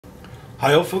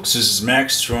Hi folks, this is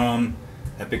Max from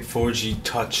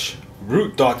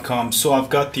Epic4GTouchRoot.com. So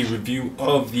I've got the review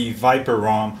of the Viper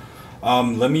ROM.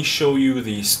 Let me show you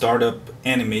the startup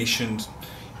animations.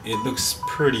 It looks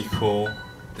pretty cool.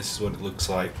 This is what it looks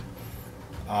like.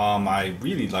 I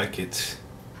really like it.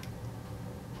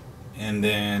 And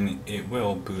then it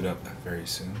will boot up very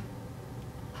soon.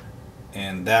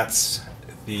 And that's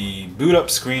the boot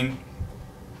up screen.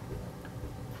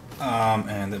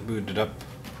 And it booted up.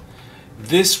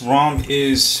 This ROM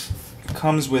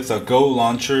comes with a Go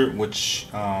launcher, which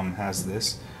has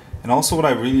this, and also what I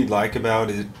really like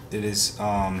about it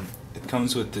it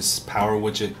comes with this power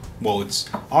widget. Well, it's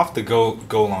off the Go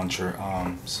launcher,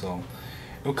 so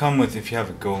it'll come with if you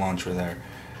have a Go launcher there.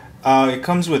 It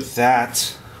comes with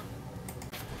that.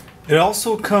 It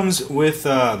also comes with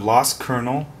a lost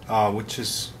kernel, which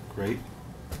is great.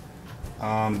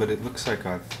 But it looks like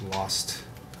I've lost.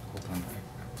 Hold on,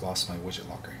 I've lost my widget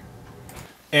locker.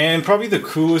 And probably the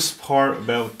coolest part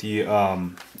about the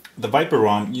Viper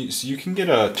ROM, you can get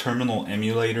a terminal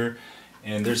emulator,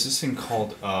 and there's this thing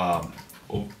called OC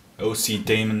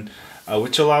Daemon,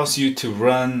 which allows you to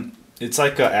run. It's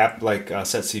like an app like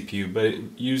set CPU, but it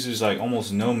uses like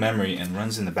almost no memory and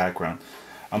runs in the background.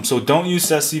 So don't use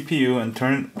set CPU and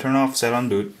turn off set on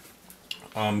boot.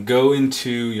 Go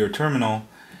into your terminal,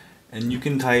 and you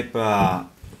can type. Let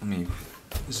me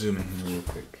zoom in here real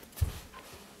quick.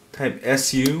 Type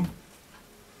SU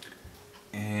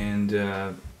and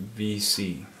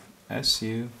VC.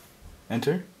 SU,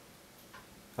 enter,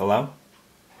 allow,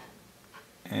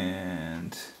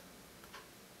 and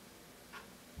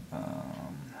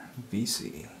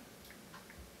VC.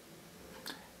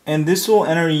 And this will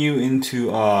enter you into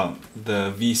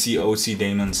the VC OC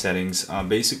Daemon settings.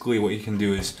 Basically what you can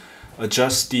do is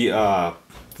adjust the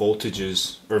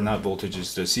voltages, or not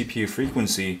voltages, the CPU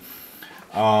frequency.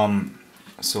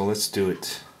 So let's do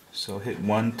it. So hit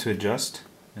 1 to adjust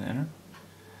and enter.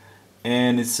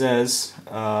 And it says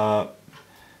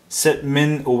set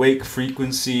min awake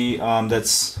frequency.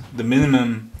 That's the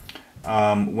minimum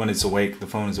when it's awake, the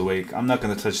phone is awake. I'm not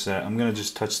going to touch that. I'm going to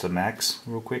just touch the max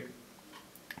real quick.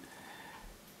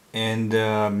 And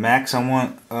max, I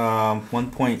want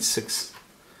 1.6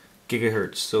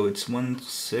 gigahertz. So it's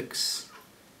 1.6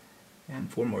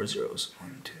 and 4 more zeros.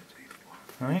 1, 2, 3,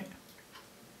 4. Alright.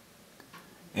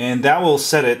 And that will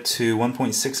set it to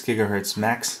 1.6 gigahertz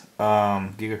max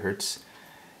gigahertz.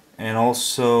 And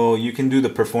also you can do the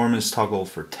performance toggle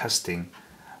for testing.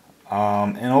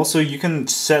 And also you can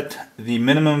set the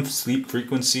minimum sleep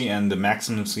frequency and the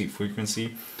maximum sleep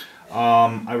frequency.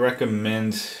 I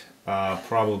recommend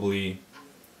probably,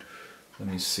 let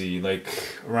me see,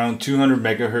 like around 200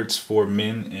 megahertz for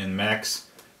min, and max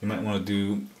you might want to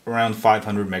do around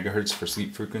 500 megahertz for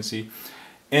sleep frequency.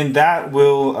 And that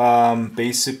will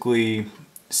basically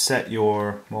set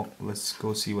your, well, let's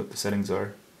go see what the settings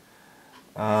are.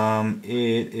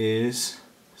 It is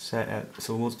set at,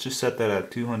 so we'll just set that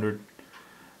at 200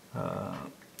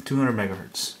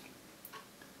 megahertz.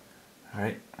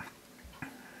 Alright.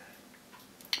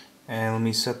 And let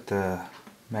me set the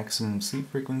maximum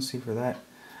sleep frequency for that.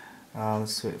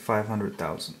 Let's say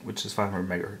 500,000, which is 500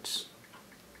 megahertz.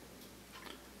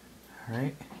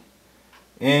 Alright.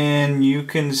 And you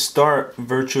can start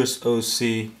Virtuous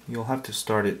OC. You'll have to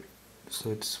start it so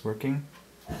it's working.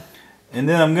 And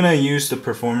then I'm gonna use the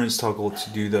performance toggle to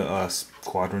do the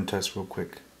quadrant test real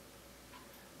quick.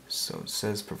 So it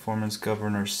says performance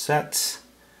governor set,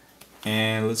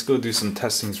 and let's go do some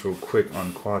testings real quick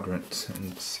on quadrant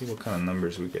and see what kind of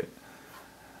numbers we get.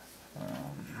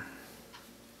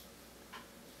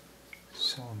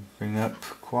 So I'll bring up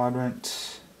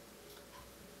quadrant.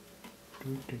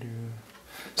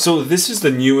 So this is the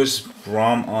newest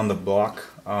ROM on the block,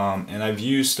 and I've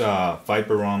used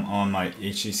Viper ROM on my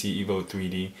HTC Evo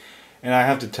 3D, and I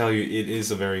have to tell you, it is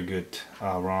a very good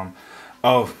ROM.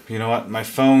 Oh, you know what? My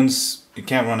phone's, it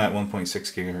can't run at 1.6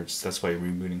 gigahertz. That's why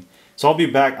rebooting. So I'll be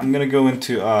back. I'm gonna go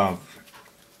into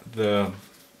the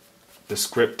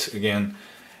script again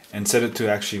and set it to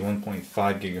actually 1.5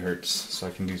 gigahertz so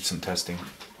I can do some testing.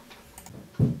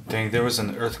 Dang, there was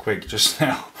an earthquake just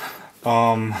now.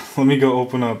 Let me go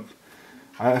open up.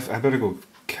 I better go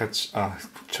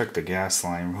check the gas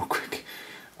line real quick.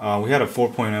 We had a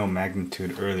 4.0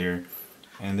 magnitude earlier,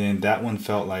 and then that one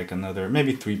felt like another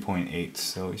maybe 3.8,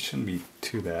 so it shouldn't be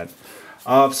too bad.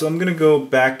 So I'm gonna go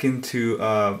back into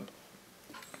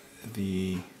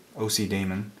the OC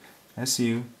Daemon,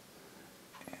 SU,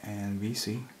 and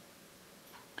VC,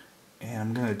 and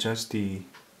I'm gonna adjust the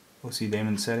OC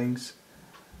Daemon settings.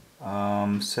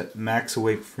 Set max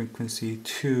awake frequency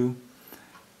to,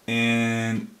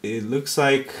 and it looks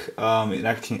like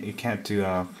it can't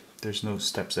do there's no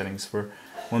step settings for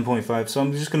 1.5, so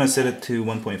I'm just gonna set it to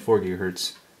 1.4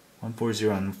 gigahertz. 140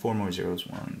 and 4 more zeros.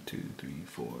 1 2 3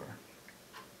 4.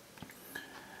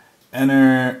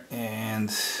 Enter, and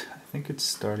I think it's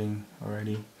starting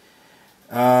already.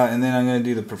 And then I'm gonna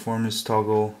do the performance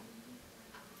toggle,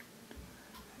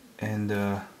 and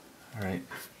alright,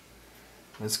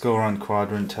 let's go run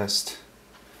quadrant test.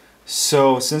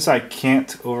 So since I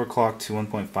can't overclock to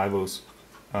 1.506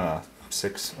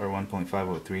 or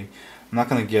 1.503, I'm not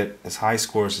gonna get as high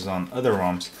scores as on other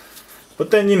ROMs.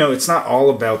 But then, you know, it's not all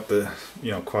about the,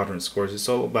 you know, quadrant scores. It's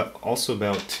all about, also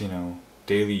about, you know,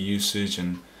 daily usage,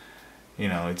 and, you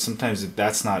know, it's sometimes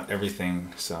that's not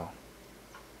everything. So,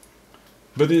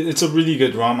 but it's a really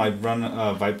good ROM. I've run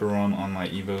Viper ROM on my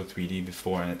Evo 3D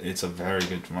before, and it's a very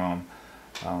good ROM.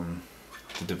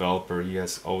 The developer, he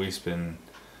has always been,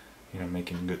 you know,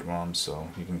 making good ROMs, so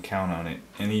you can count on it.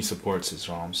 And he supports his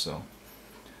ROM, so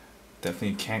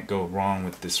definitely can't go wrong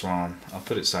with this ROM. I'll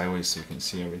put it sideways so you can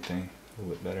see everything a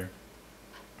little bit better.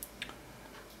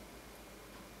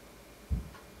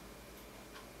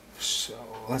 So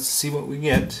let's see what we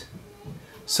get.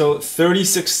 So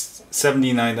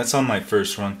 3679, that's on my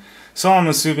first run. So I'm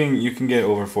assuming you can get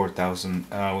over 4,000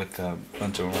 with a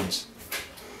bunch of runs.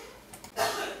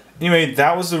 Anyway,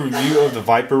 that was the review of the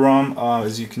Viper ROM.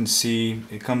 As you can see,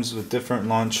 it comes with different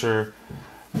launcher.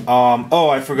 Oh,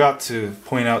 I forgot to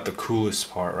point out the coolest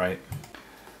part, right?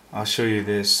 I'll show you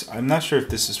this. I'm not sure if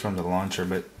this is from the launcher,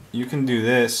 but you can do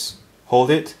this, hold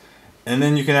it, and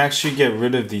then you can actually get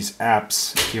rid of these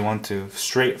apps if you want to,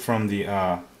 straight from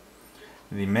the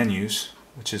menus,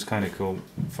 which is kind of cool,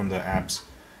 from the apps.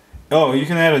 Oh, you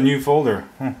can add a new folder.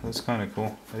 Huh, that's kind of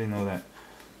cool. I didn't know that.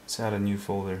 Let's add a new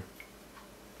folder.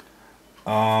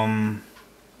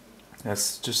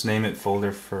 Let's just name it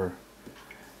folder for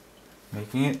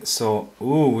making it. So,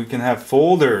 ooh, we can have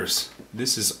folders.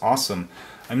 This is awesome.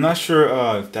 I'm not sure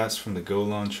if that's from the Go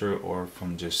launcher or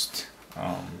from just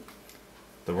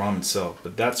the ROM itself,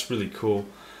 but that's really cool.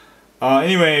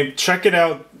 Anyway, check it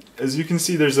out. As you can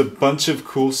see, there's a bunch of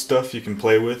cool stuff you can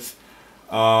play with.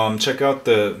 Check out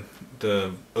the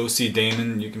OC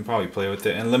Daemon. You can probably play with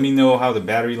it, and let me know how the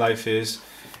battery life is.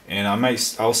 And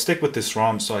I'll stick with this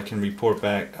ROM so I can report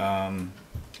back.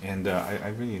 And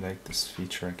I really like this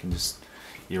feature. I can just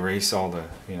erase all the,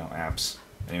 you know, apps.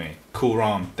 Anyway, cool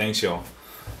ROM. Thanks, y'all.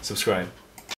 Subscribe.